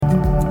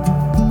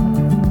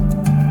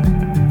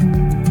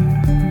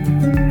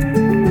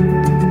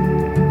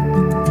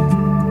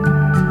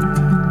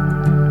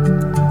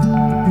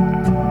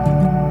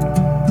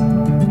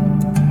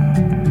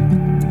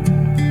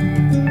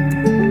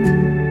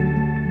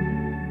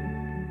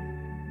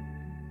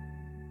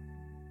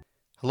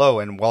Hello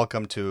and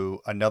welcome to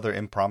another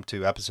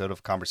impromptu episode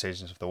of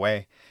Conversations of the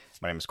Way.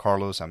 My name is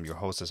Carlos. I'm your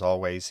host as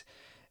always.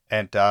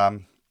 And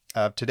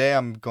today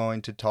I'm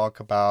going to talk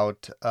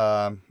about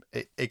a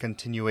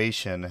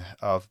continuation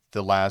of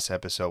the last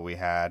episode we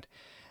had.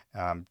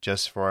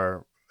 Just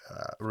for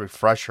a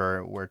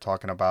refresher, we're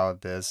talking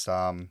about this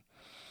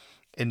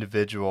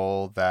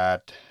individual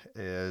that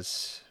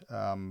is,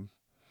 I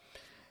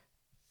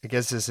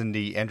guess, is in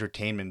the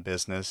entertainment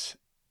business.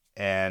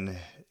 And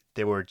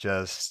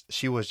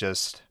she was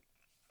just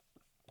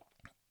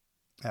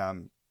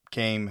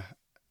came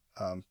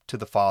to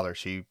the Father.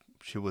 She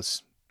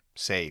was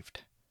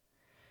saved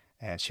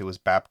and she was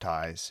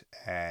baptized,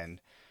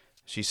 and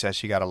she said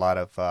she got a lot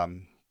of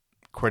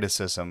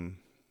criticism,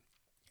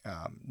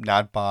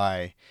 not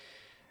by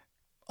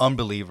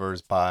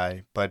unbelievers,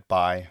 but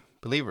by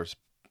believers,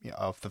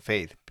 of the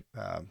faith,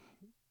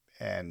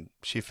 and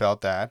she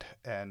felt that,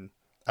 and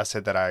I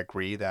said that I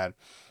agree that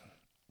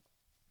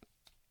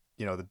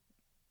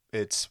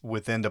it's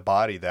within the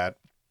body that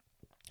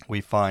we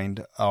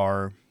find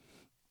our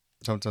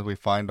sometimes we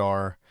find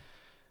our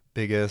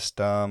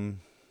biggest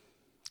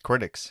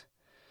critics.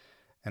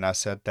 And I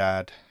said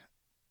that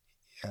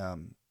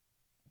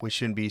we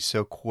shouldn't be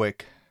so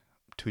quick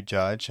to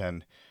judge,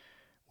 and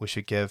we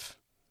should give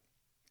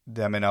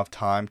them enough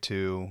time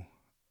to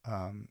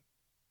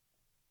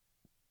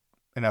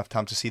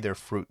see their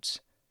fruits,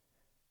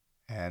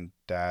 and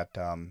that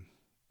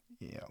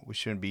we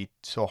shouldn't be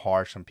so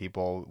harsh on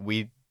people.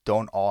 We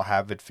don't all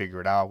have it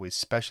figured out. We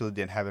especially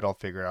didn't have it all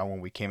figured out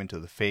when we came into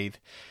the faith.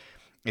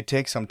 It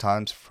takes some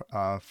time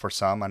for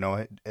some. I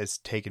know it's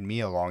taken me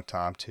a long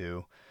time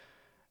to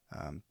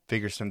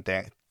figure some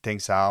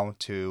things out,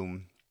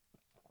 to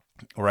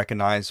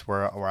recognize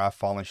where I've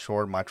fallen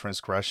short, my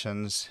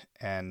transgressions,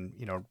 and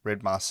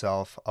rid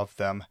myself of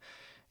them,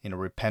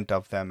 repent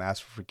of them,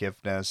 ask for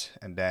forgiveness,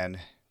 and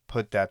then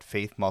put that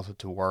faith muscle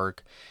to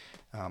work.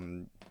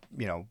 You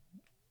know,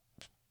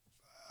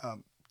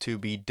 to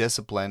be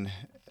disciplined,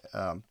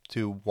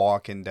 to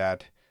walk in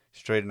that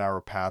straight and narrow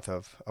path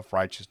of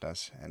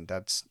righteousness. And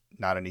that's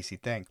not an easy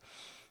thing.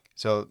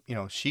 So,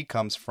 she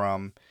comes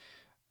from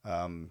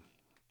a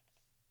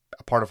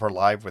part of her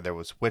life where there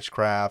was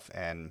witchcraft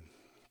and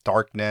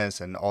darkness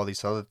and all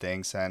these other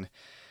things. And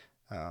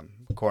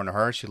according to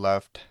her, she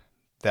left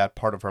that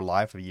part of her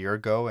life a year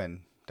ago,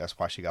 and that's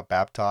why she got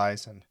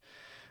baptized and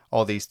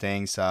all these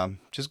things.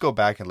 Just go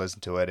back and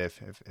listen to it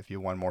if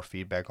you want more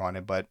feedback on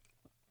it. But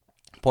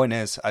point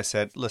is, I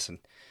said, listen,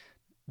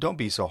 don't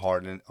be so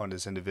hard on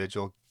this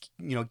individual.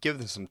 Give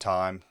them some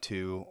time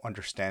to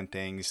understand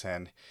things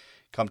and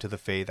come to the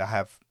faith.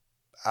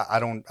 I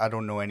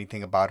don't know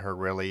anything about her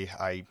really.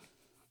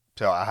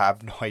 So I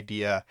have no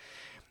idea,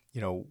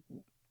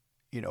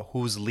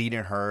 who's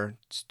leading her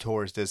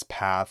towards this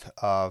path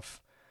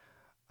of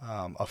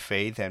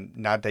faith. And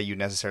not that you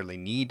necessarily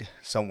need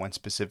someone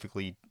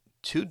specifically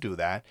to do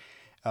that,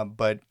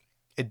 but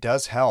it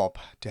does help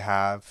to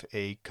have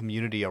a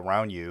community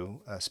around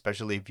you,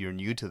 especially if you're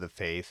new to the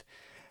faith,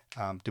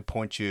 to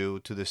point you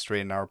to the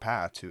straight and narrow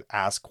path, to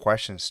ask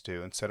questions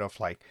to, instead of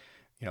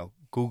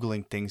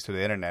Googling things to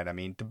the internet. I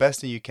mean, the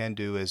best thing you can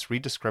do is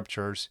read the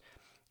scriptures,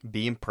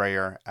 be in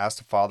prayer, ask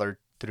the Father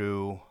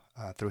through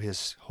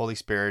His Holy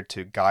Spirit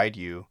to guide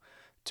you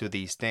to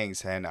these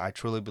things. And I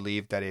truly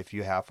believe that if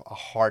you have a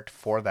heart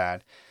for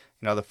that,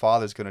 the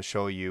Father is going to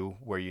show you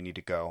where you need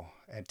to go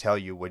and tell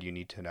you what you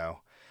need to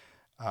know.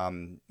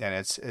 And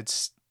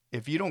it's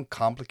if you don't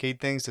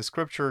complicate things, the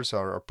scriptures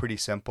are pretty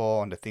simple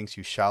on the things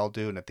you shall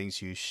do and the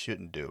things you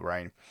shouldn't do,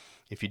 right?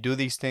 If you do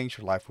these things,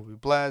 your life will be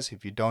blessed.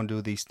 If you don't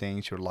do these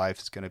things, your life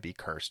is going to be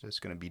cursed. It's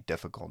going to be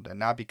difficult. And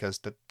not because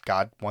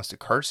God wants to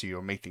curse you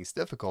or make things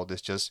difficult.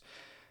 It's just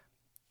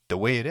the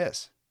way it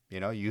is.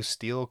 You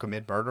steal,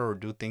 commit murder, or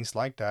do things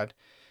like that,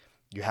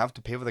 you have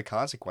to pay for the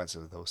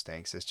consequences of those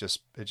things. It's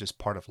just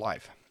part of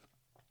life.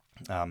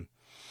 But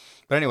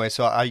anyway,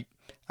 so I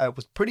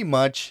was pretty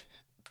much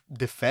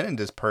defending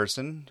this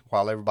person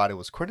while everybody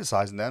was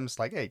criticizing them. It's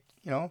like, hey,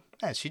 man,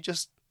 she's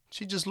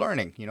just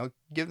learning.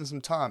 Give them some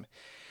time.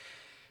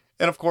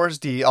 And of course,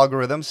 the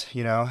algorithms,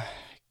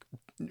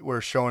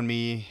 were showing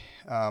me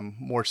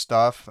more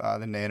stuff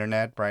than the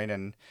internet, right?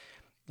 And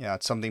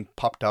something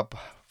popped up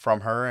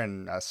from her,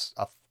 and I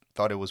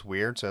thought it was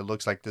weird. So it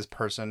looks like this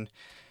person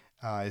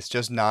is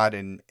just not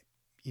a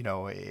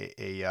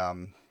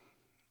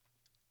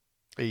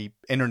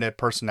internet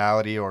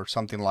personality or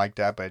something like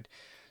that, but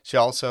she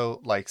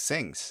also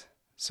sings.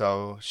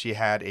 So she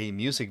had a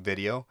music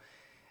video,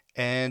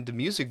 and the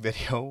music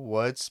video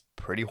was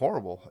pretty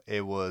horrible.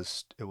 It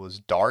was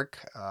dark.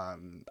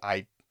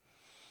 I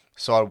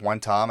saw it one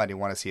time. I didn't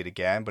want to see it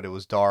again, but it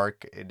was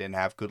dark. It didn't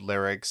have good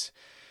lyrics.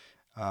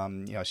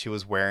 She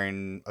was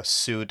wearing a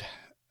suit.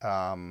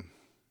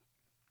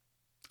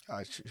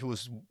 She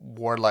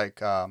wore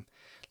like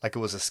it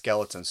was a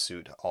skeleton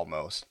suit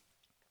almost.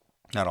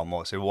 Not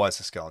almost. It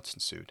was a skeleton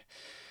suit.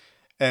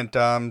 And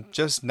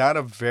just not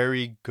a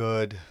very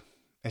good,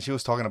 and she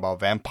was talking about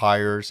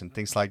vampires and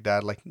things like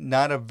that, like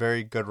not a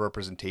very good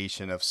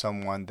representation of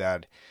someone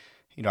that,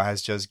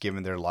 has just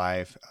given their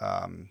life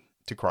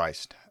to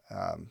Christ.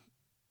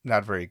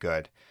 Not very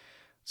good.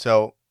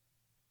 So,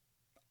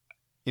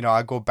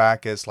 I go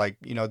back as like,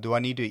 do I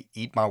need to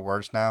eat my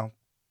words now?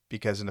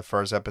 Because in the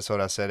first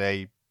episode I said,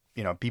 hey,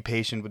 be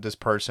patient with this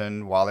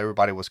person while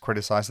everybody was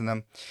criticizing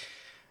them.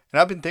 And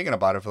I've been thinking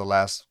about it for the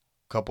last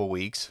couple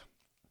weeks.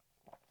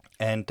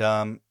 And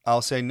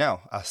I'll say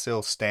no. I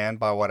still stand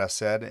by what I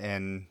said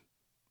and,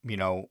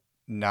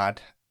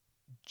 not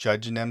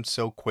judging them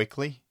so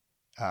quickly.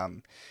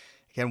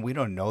 Again, we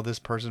don't know this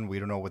person. We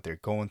don't know what they're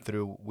going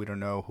through. We don't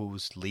know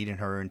who's leading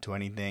her into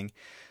anything.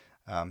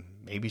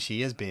 Maybe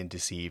she is being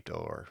deceived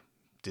or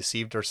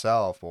deceived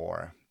herself,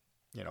 or,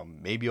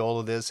 maybe all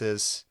of this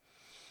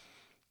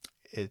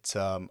it's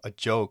a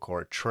joke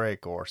or a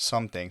trick or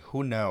something.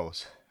 Who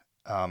knows?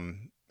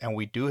 And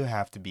we do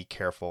have to be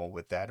careful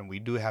with that, and we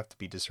do have to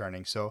be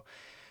discerning. So,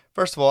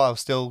 first of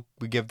all,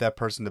 we give that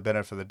person the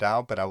benefit of the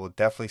doubt, but I will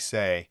definitely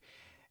say,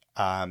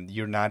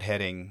 you're not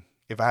heading.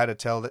 If I had to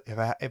tell,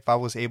 if I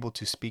was able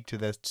to speak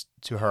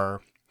to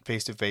her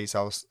face to face,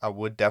 I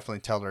would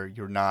definitely tell her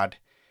you're not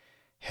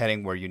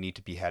heading where you need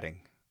to be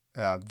heading.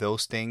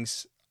 Those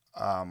things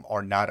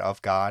are not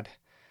of God.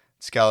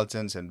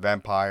 Skeletons and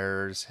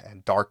vampires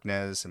and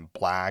darkness and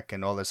black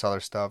and all this other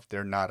stuff,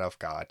 they're not of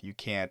God. You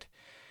can't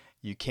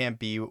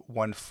be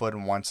 1 foot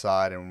on one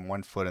side and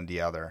 1 foot on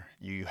the other.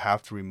 You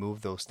have to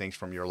remove those things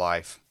from your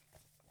life.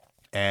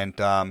 And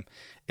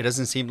it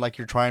doesn't seem like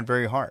you're trying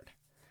very hard.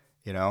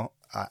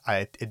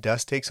 It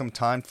does take some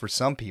time for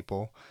some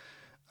people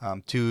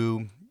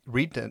to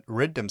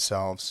rid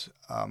themselves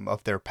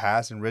of their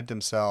past and rid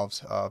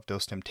themselves of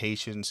those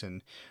temptations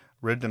and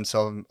rid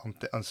themselves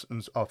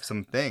of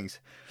some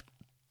things.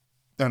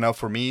 I know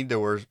for me, there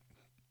were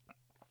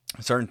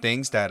certain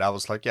things that I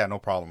was like, yeah, no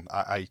problem.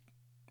 I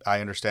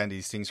understand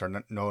these things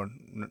are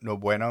no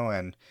bueno,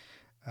 and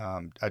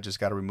I just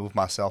got to remove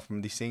myself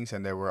from these things.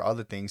 And there were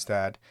other things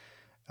that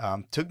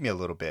took me a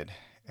little bit,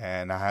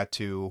 and I had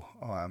to,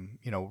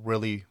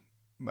 really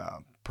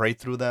pray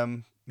through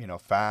them,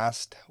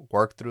 fast,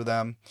 work through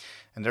them.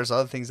 And there's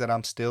other things that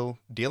I'm still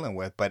dealing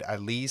with, but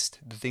at least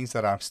the things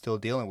that I'm still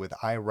dealing with,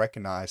 I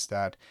recognize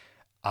that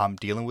I'm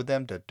dealing with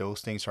them, that those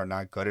things are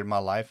not good in my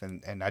life,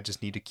 and I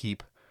just need to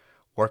keep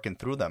working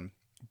through them.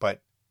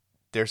 But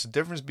there's a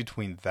difference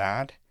between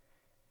that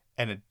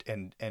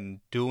and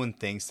doing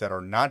things that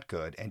are not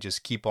good and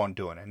just keep on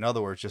doing it. In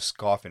other words, just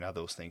scoffing at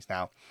those things.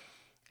 Now,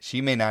 she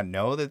may not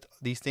know that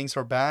these things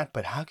are bad,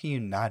 but how can you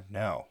not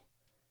know?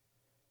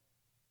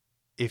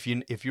 If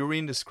you're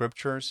reading the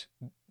scriptures,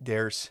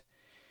 there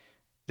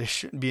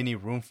shouldn't be any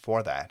room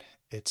for that.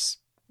 It's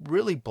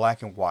really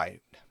black and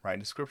white, right?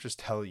 The scriptures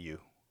tell you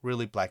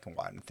really black and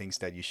white, and things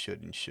that you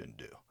should and shouldn't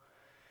do.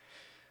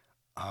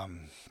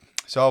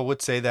 So I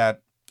would say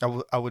that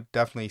I would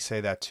definitely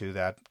say that to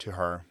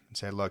her and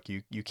say, look,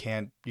 you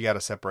got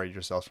to separate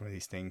yourselves from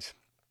these things.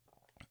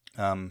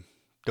 The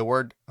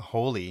word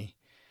holy,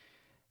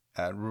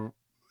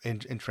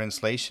 in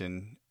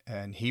translation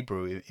in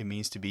Hebrew, it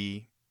means to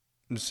be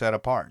set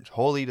apart.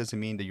 Holy doesn't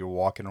mean that you're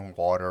walking on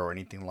water or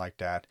anything like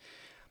that,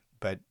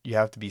 but you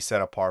have to be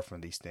set apart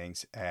from these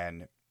things.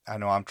 And I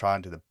know I'm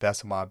trying to the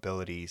best of my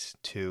abilities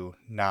to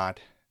not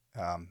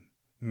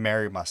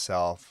marry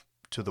myself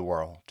to the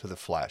world, to the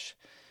flesh,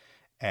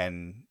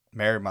 and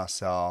marry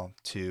myself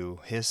to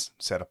his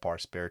set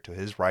apart spirit, to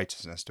his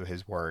righteousness, to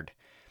his word.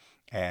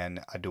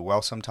 And I do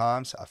well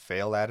sometimes. I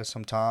fail at it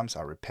sometimes.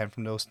 I repent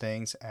from those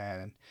things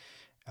and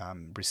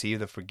receive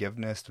the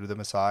forgiveness through the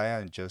Messiah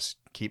and just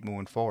keep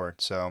moving forward.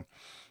 So,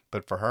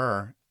 but for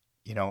her,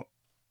 it's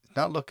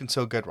not looking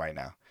so good right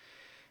now.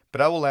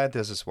 But I will add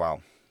this as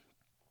well.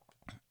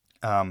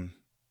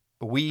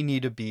 We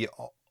need to be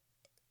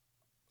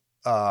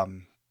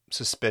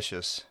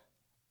suspicious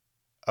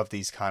of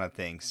these kind of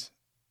things,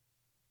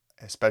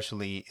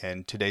 especially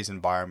in today's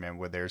environment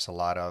where there's a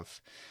lot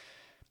of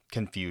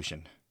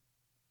confusion.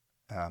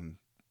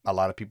 A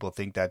lot of people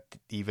think that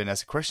even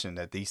as a Christian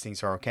that these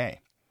things are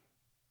okay,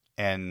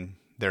 and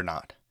they're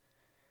not.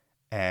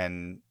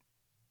 And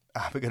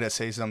I'm going to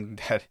say something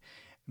that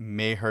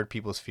may hurt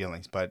people's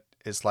feelings, but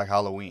it's like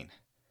Halloween.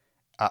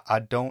 I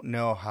don't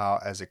know how,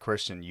 as a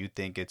Christian, you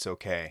think it's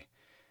okay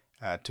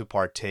to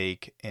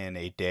partake in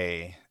a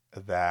day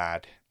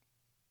that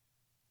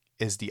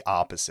is the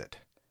opposite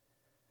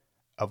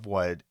of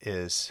what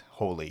is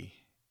holy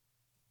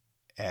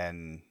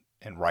and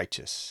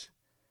righteous.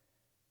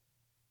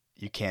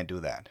 You can't do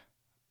that.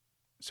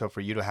 So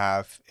for you to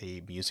have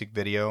a music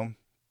video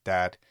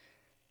that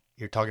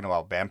you're talking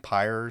about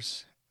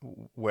vampires,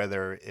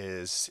 whether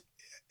is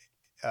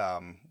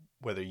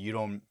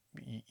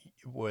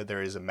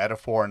whether is a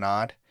metaphor or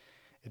not,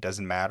 it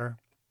doesn't matter.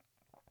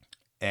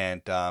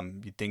 And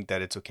you think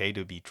that it's okay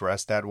to be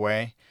dressed that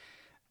way,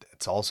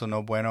 it's also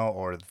no bueno.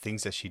 Or the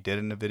things that she did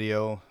in the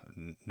video,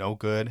 no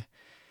good.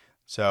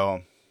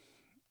 So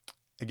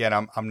again,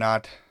 I'm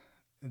not.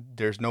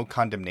 There's no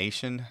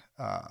condemnation.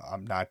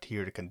 I'm not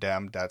here to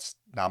condemn. That's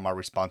not my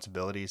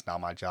responsibility. It's not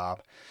my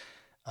job.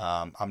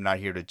 I'm not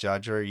here to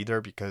judge her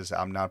either, because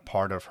I'm not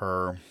part of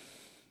her,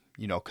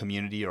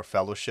 community or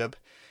fellowship.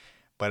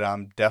 But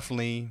I'm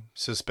definitely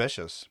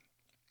suspicious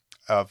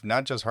of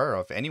not just her,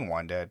 of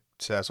anyone that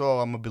says, "Oh,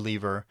 I'm a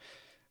believer."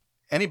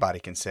 Anybody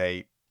can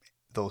say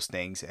those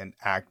things and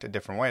act a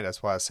different way.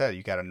 That's why I said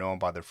you got to know them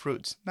by their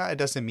fruits. Now, it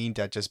doesn't mean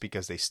that just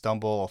because they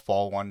stumble or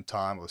fall one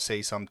time or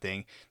say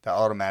something that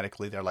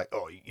automatically they're like,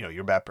 "Oh,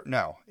 you're a bad person."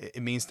 No,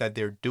 it means that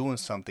they're doing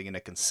something in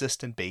a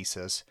consistent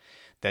basis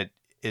that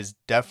is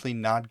definitely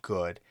not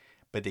good,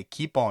 but they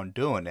keep on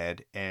doing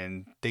it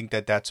and think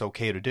that that's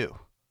okay to do.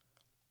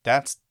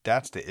 That's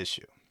the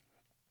issue.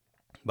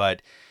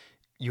 But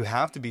you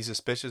have to be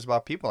suspicious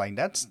about people. Like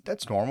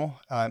that's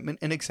normal. An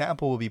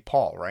example would be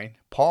Paul, right?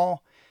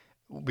 Paul,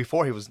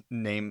 before he was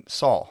named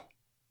Saul.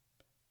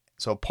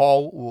 So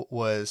Paul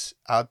was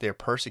out there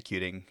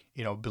persecuting,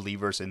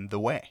 believers in the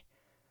way,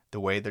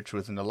 the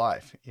truth, and the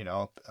life.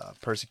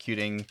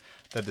 Persecuting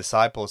the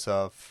disciples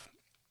of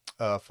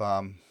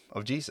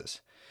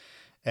Jesus.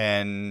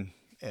 And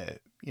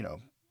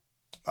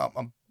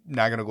I'm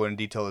not going to go into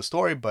detail of the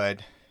story,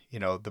 but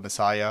the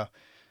Messiah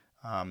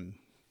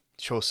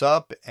shows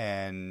up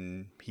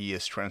and he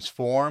is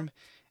transformed,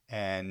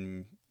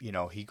 and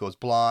he goes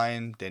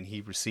blind, then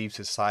he receives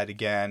his sight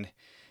again,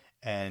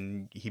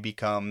 and he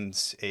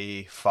becomes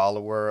a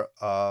follower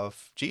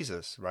of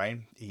Jesus, right?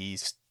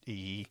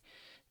 He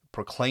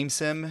proclaims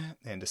him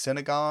in the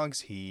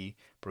synagogues. He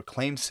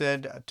proclaims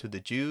it to the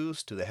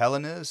Jews, to the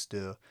Hellenists,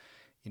 the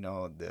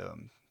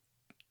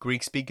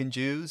Greek-speaking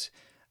Jews.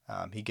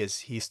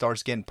 He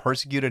starts getting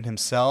persecuted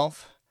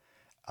himself.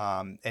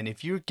 And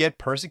if you get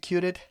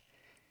persecuted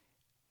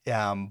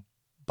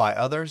by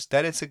others,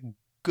 that is a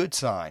good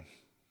sign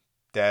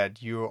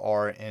that you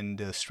are in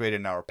the straight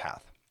and narrow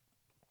path.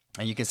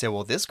 And you can say,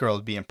 well, this girl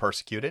is being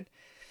persecuted.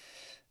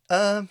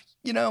 Being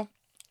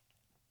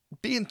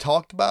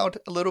talked about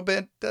a little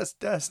bit,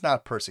 that's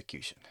not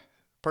persecution.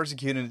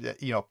 Persecuting,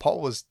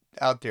 Paul was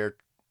out there,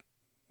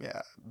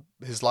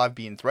 his life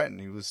being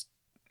threatened. He was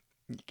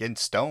getting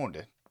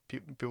stoned.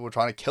 People were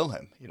trying to kill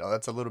him.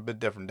 That's a little bit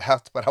different.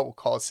 That's what I would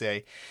call,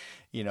 say,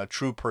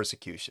 true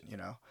persecution,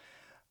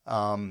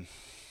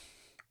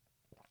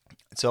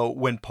 So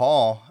when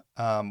Paul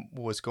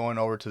was going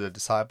over to the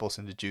disciples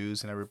and the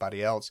Jews and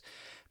everybody else,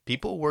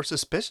 people were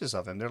suspicious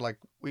of him. They're like,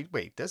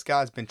 wait, this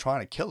guy's been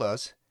trying to kill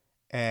us,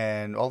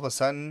 and all of a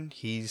sudden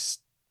he's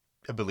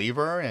a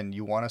believer, and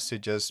you want us to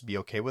just be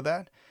okay with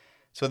that?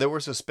 So they were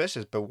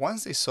suspicious. But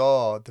once they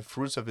saw the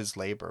fruits of his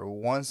labor,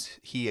 once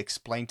he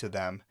explained to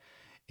them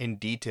in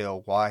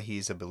detail why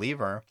he's a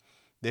believer,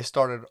 they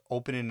started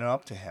opening it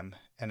up to him,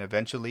 and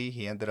eventually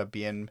he ended up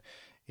being,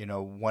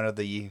 one of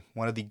the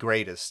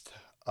greatest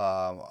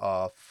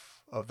of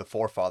the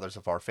forefathers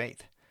of our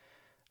faith.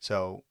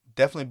 So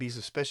definitely be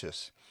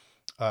suspicious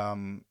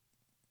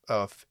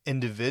of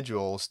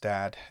individuals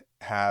that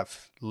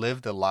have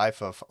lived a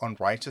life of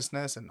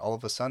unrighteousness, and all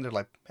of a sudden they're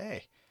like,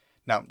 hey.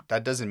 Now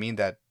that doesn't mean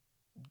that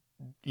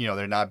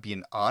they're not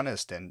being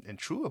honest and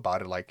true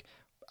about it, like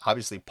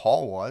obviously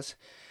Paul was.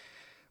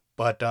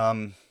 But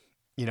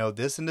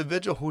this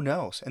individual, who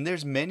knows? And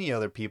there's many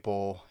other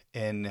people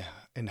in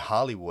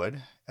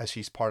Hollywood, as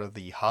she's part of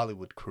the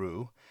Hollywood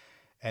crew.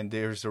 And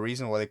there's a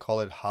reason why they call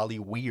it Holly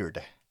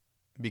Weird,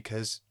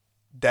 because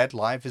that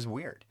life is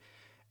weird.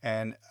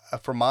 And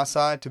from my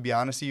side, to be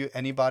honest with you,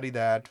 anybody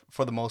that,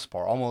 for the most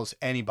part, almost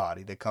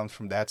anybody that comes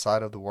from that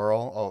side of the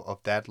world,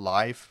 of that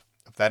life,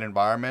 of that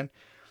environment,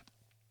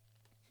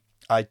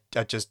 I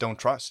just don't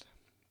trust.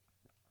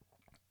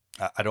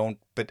 I don't,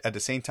 but at the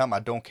same time,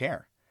 I don't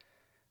care.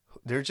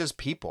 They're just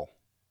people.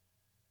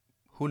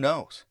 Who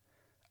knows?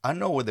 I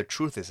know where the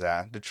truth is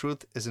at. The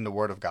truth is in the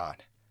Word of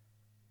God.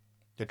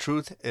 The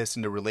truth is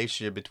in the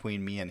relationship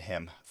between me and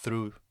Him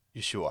through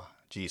Yeshua,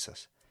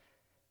 Jesus.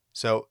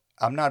 So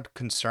I'm not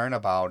concerned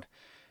about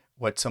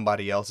what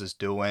somebody else is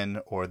doing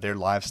or their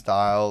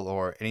lifestyle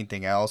or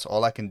anything else.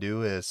 All I can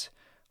do is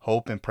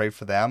hope and pray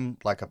for them,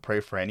 like I pray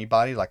for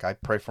anybody, like I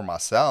pray for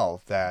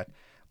myself, that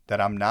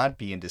I'm not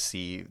being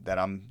deceived, that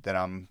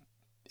I'm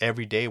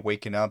every day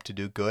waking up to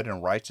do good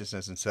and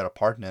righteousness and set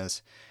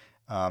apartness,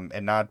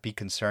 and not be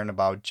concerned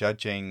about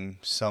judging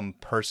some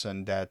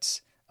person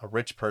that's a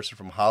rich person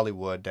from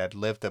Hollywood that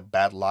lived a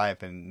bad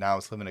life and now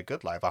is living a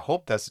good life. I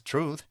hope that's the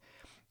truth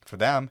for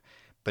them,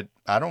 but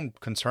I don't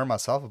concern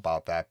myself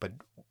about that. But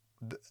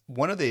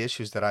one of the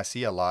issues that I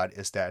see a lot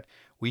is that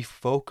we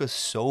focus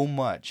so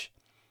much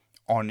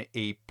on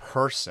a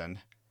person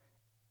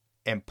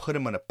and put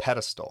him on a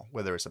pedestal,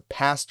 whether it's a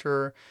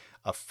pastor,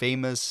 a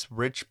famous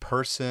rich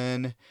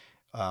person,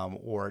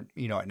 or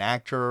an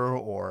actor,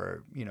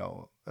 or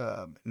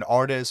an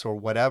artist or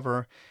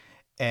whatever,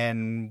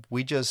 and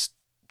we just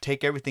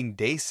take everything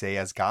they say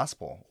as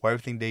gospel, or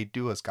everything they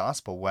do as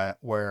gospel,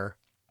 where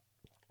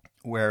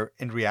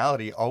in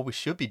reality all we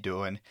should be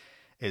doing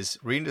is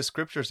reading the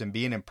scriptures and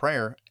being in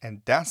prayer,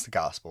 and that's the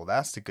gospel.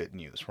 That's the good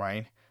news,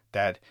 right?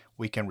 That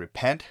we can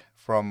repent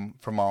from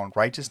our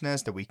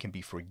unrighteousness, that we can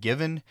be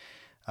forgiven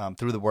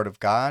through the Word of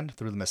God,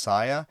 through the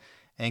Messiah,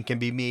 and can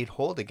be made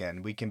whole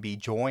again. We can be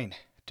joined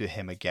to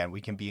Him again.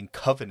 We can be in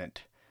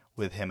covenant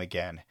with Him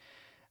again.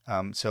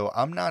 So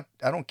I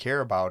don't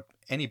care about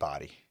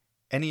anybody,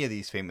 any of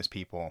these famous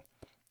people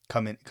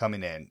coming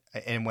in.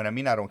 And when I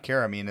mean I don't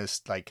care, I mean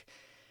it's like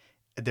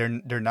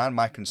they're not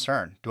my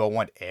concern. Do I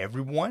want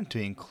everyone to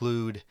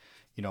include,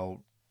 you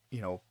know,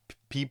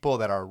 people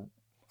that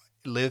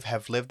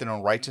have lived in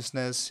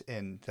unrighteousness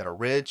and that are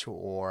rich,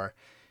 or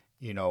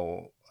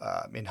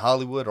in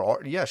Hollywood,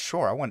 or yeah,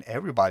 sure, I want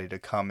everybody to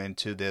come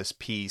into this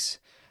peace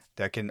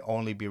that can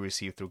only be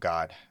received through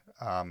God.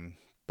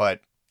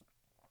 But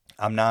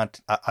I'm not.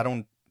 I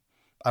don't.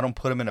 I don't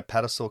put them in a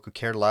pedestal. Could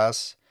care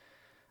less.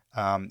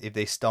 If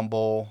they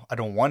stumble, I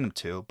don't want them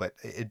to. But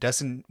it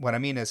doesn't. What I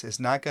mean is, it's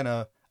not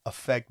gonna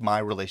affect my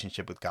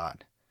relationship with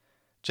God.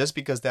 Just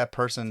because that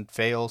person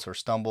fails or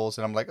stumbles,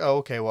 and I'm like, oh,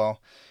 okay, well,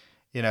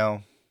 you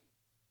know,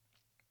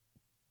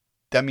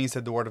 that means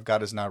that the Word of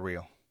God is not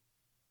real.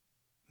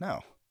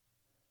 No.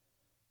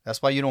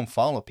 That's why you don't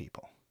follow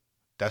people.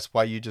 That's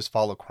why you just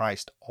follow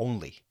Christ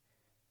only.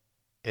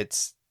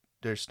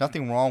 There's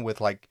nothing wrong with,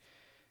 like,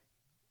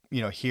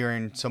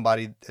 hearing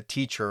somebody, a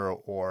teacher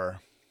or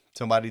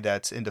somebody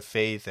that's into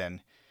faith, and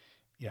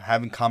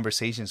having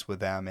conversations with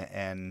them,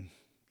 and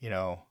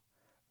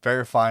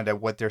verifying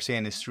that what they're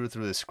saying is true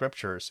through the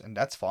scriptures, and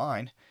that's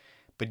fine.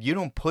 But you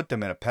don't put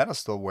them in a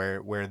pedestal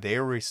where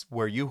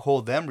you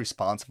hold them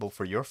responsible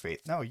for your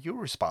faith. No, you're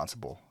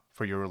responsible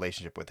for your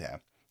relationship with Him.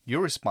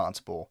 You're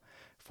responsible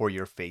for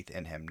your faith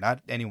in Him,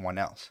 not anyone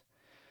else.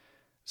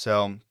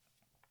 So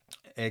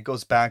it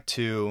goes back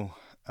to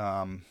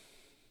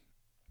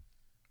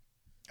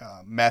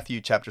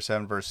Matthew chapter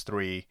 7, verse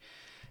 3,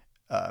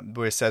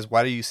 where it says,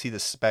 "Why do you see the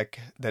speck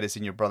that is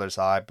in your brother's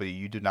eye, but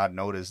you do not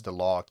notice the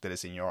log that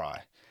is in your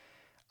eye?"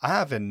 I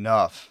have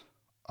enough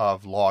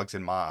of logs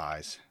in my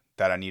eyes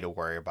that I need to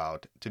worry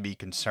about to be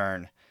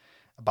concerned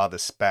about the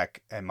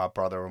speck in my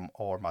brother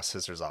or my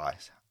sister's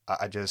eyes.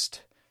 I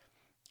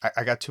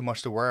got too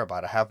much to worry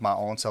about. I have my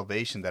own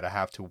salvation that I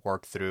have to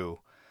work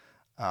through.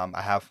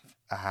 I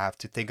have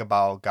to think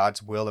about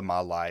God's will in my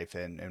life,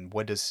 and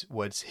what's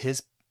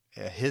His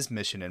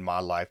mission in my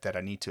life that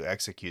I need to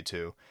execute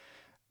to.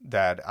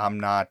 That I'm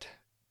not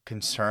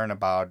concerned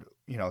about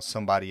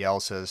somebody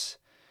else's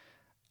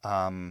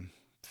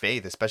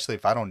faith, especially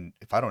if I don't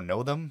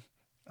know them.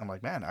 I'm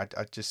like, man, I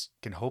just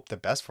can hope the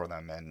best for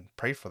them and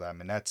pray for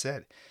them, and that's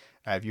it.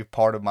 Now, if you're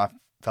part of my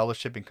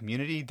fellowship and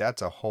community,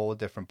 that's a whole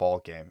different ball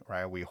game,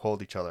 right? We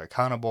hold each other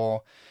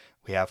accountable.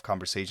 We have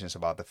conversations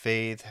about the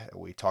faith.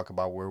 We talk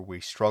about where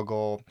we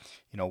struggle.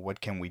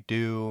 What can we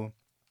do,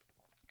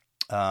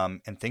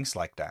 and things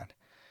like that.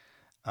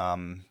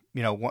 When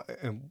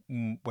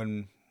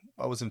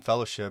I was in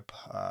fellowship,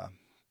 I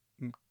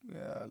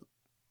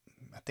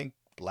think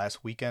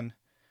last weekend,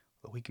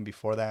 the weekend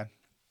before that,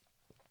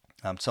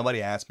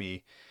 somebody asked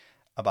me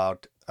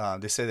about,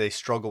 they said they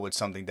struggle with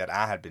something that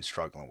I had been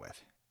struggling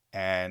with.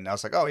 And I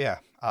was like, oh yeah,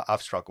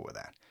 I've struggled with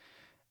that.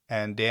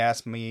 And they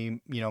asked me,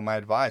 my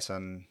advice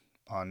on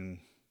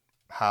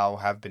how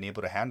I've been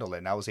able to handle it.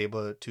 And I was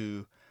able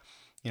to,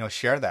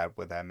 share that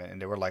with them.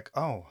 And they were like,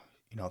 oh,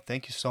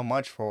 thank you so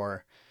much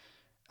for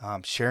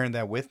sharing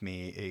that with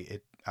me.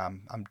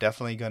 I'm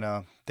definitely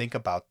gonna think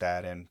about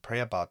that and pray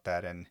about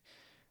that, and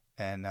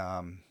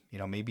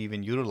maybe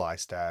even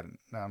utilize that.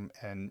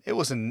 And it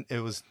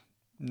was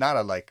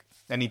not like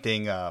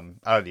anything out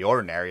of the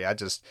ordinary. I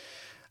just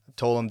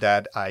told him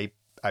that I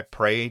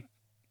pray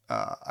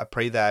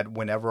that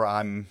whenever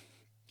I'm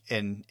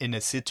in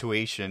a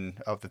situation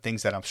of the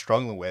things that I'm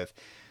struggling with,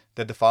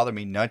 that the Father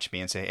may nudge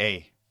me and say,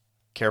 hey,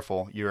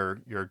 careful,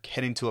 you're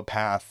heading to a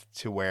path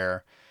to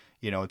where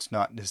it's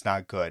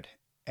not good.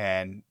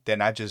 And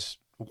then I just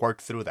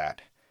work through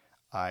that.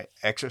 I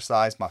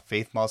exercise my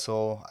faith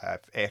muscle.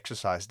 I've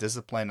exercised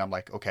discipline. I'm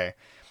like, okay,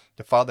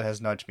 the Father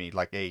has nudged me,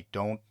 like, hey,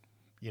 don't,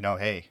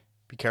 hey,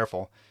 be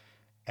careful.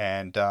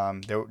 And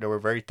they were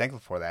very thankful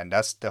for that. And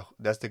that's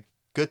the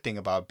good thing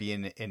about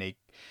being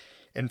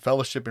in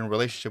fellowship and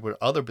relationship with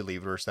other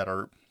believers that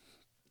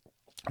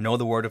know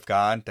the Word of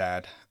God,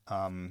 that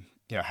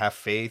have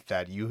faith,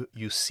 that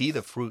you see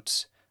the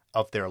fruits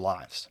of their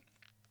lives.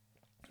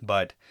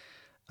 But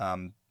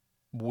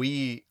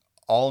we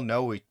all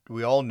know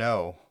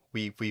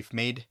we've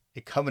made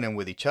a covenant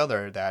with each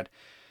other that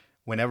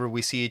whenever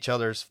we see each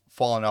other's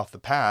falling off the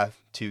path,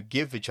 to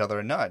give each other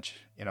a nudge.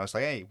 It's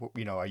like, hey,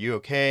 are you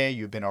okay?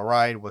 You've been all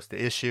right? What's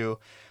the issue?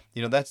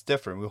 That's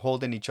different. We're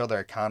holding each other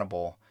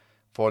accountable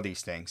for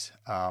these things,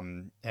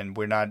 and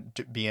we're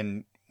not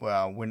being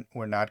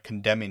we're not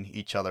condemning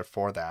each other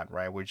for that,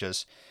 right? We're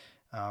just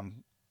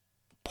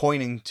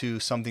pointing to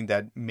something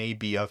that may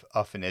be of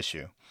an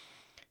issue.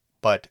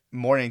 But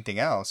more than anything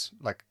else,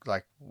 like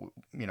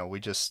we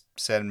just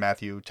said in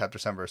Matthew chapter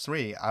 7, verse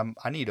 3,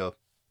 I need to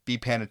be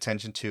paying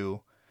attention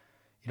to,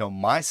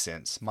 my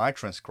sins, my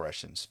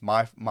transgressions,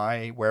 my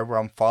wherever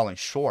I'm falling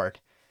short,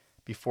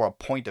 before I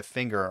point a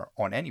finger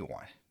on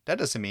anyone. That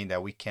doesn't mean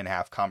that we can't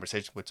have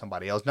conversations with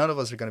somebody else. None of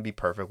us are going to be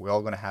perfect. We're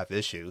all going to have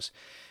issues.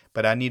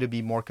 But I need to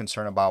be more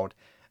concerned about,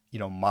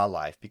 my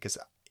life. Because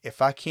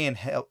if I can't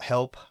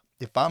help,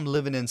 if I'm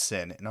living in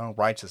sin and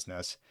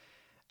unrighteousness,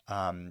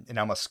 and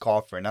I'm a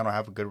scoffer and I don't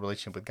have a good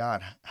relationship with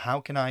God,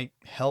 how can I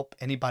help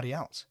anybody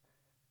else?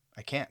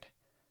 I can't.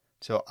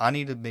 So I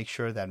need to make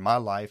sure that my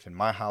life and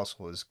my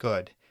household is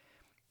good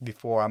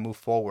before I move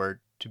forward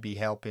to be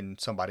helping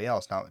somebody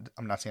else. Now,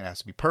 I'm not saying it has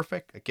to be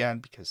perfect, again,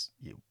 because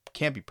you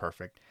can't be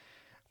perfect,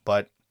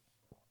 but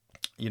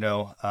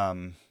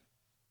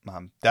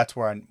that's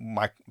where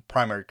my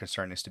primary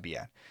concern is to be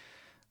at.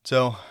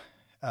 So,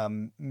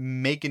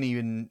 making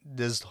even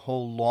this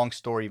whole long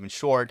story even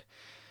short,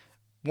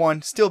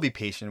 one, still be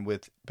patient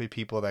with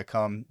people that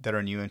come that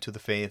are new into the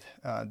faith.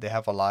 They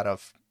have a lot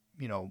of,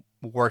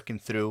 working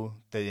through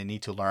that they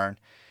need to learn.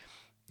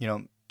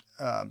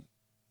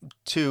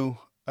 Two,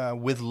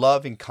 with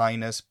love and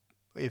kindness,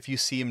 if you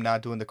see him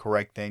not doing the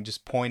correct thing,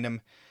 just point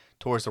him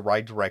towards the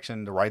right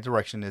direction. The right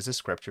direction is the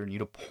scripture, and you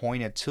to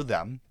point it to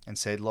them and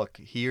say, look,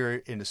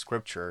 here in the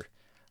scripture,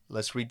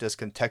 let's read this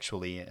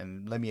contextually,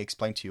 and let me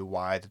explain to you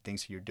why the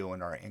things you're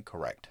doing are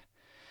incorrect.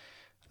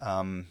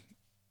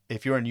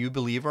 If you're a new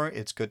believer,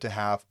 it's good to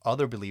have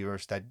other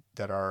believers that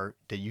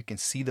you can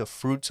see the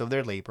fruits of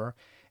their labor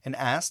and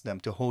ask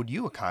them to hold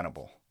you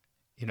accountable,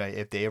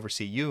 if they ever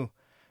see you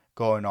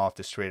going off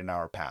the straight and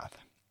narrow path.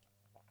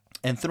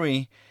 And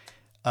three,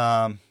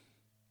 I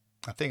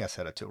think I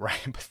said it too, right?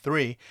 But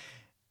three,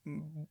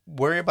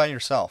 worry about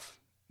yourself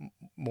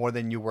more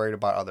than you're worried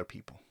about other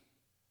people.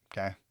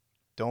 Okay?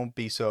 Don't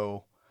be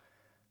so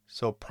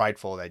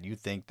prideful that you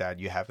think that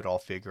you have it all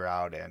figured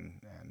out and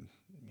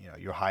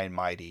you're high and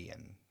mighty,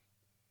 and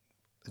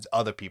it's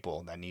other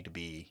people that need to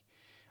be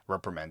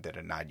reprimanded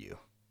and not you.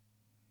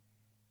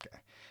 Okay.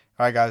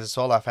 All right, guys, that's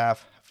all I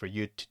have for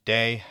you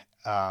today.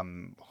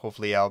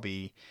 Hopefully I'll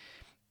be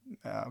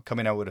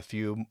coming out with a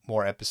few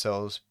more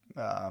episodes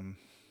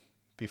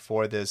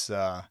before this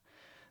the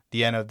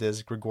end of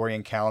this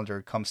Gregorian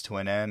calendar comes to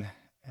an end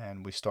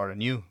and we start a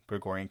new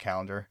Gregorian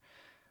calendar.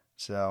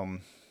 So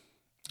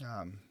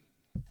I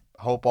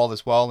hope all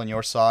is well on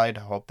your side.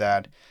 I hope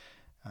that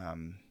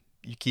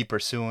you keep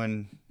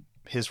pursuing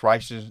his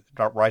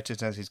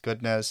righteousness, his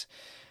goodness.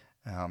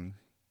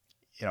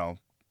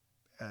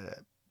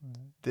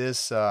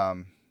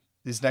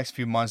 These next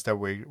few months that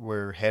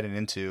we're heading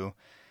into,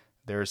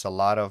 there's a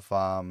lot of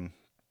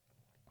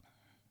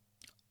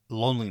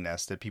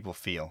loneliness that people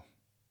feel.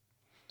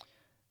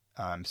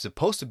 It's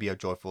supposed to be a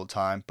joyful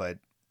time, but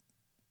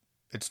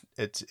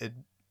it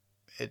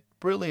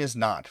really is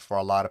not for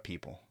a lot of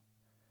people.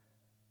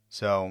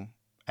 So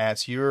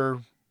as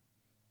you're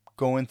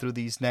going through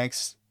these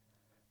next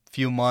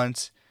few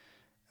months,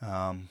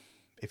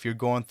 if you're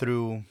going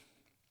through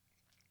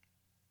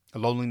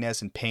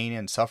loneliness and pain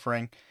and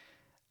suffering,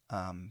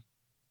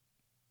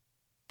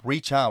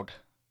 reach out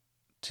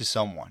to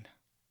someone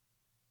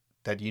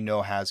that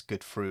has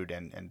good fruit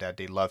and that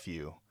they love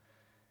you.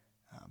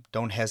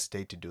 Don't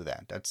hesitate to do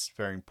that. That's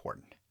very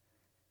important.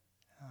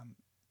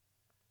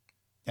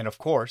 And of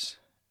course,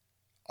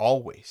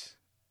 always,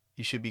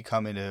 you should be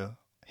coming to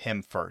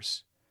him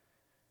first.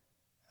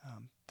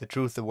 The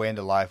truth, the way, and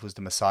the life was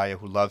the Messiah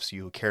who loves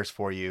you, who cares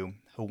for you,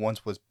 who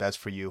wants what's best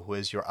for you, who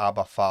is your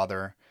Abba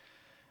Father,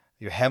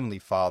 your Heavenly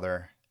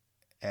Father,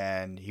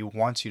 and he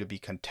wants you to be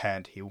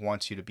content. He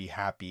wants you to be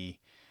happy.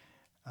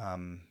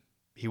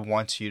 He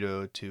wants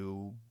you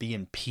to be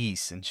in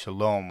peace and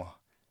shalom.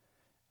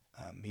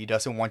 He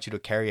doesn't want you to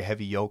carry a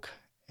heavy yoke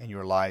in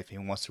your life. He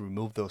wants to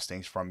remove those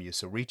things from you.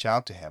 So reach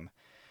out to him.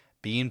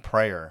 Be in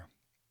prayer.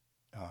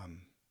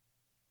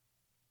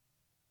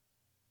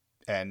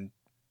 And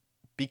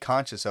be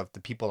conscious of the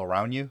people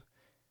around you.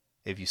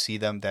 If you see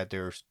them that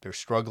they're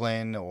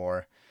struggling,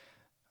 or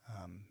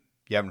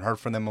you haven't heard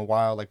from them in a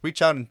while,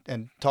 reach out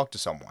and talk to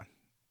someone.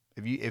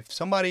 If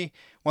somebody,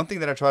 one thing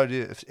that I try to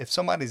do, if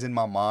somebody's in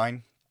my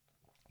mind,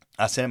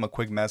 I send them a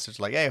quick message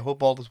like, hey,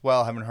 hope all is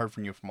well. Haven't heard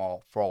from you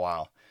for a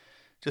while.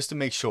 Just to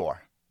make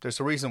sure. There's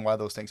a reason why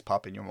those things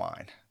pop in your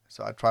mind.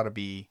 So I try to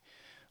be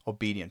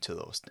obedient to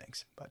those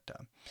things. But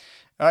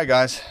all right,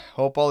 guys.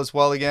 Hope all is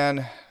well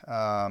again.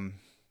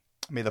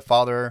 May the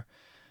Father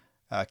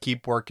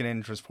keep working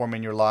and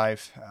transforming your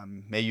life.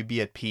 May you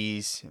be at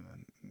peace.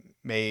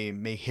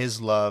 May his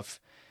love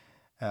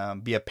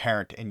be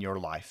apparent in your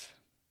life.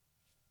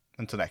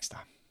 Until next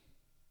time.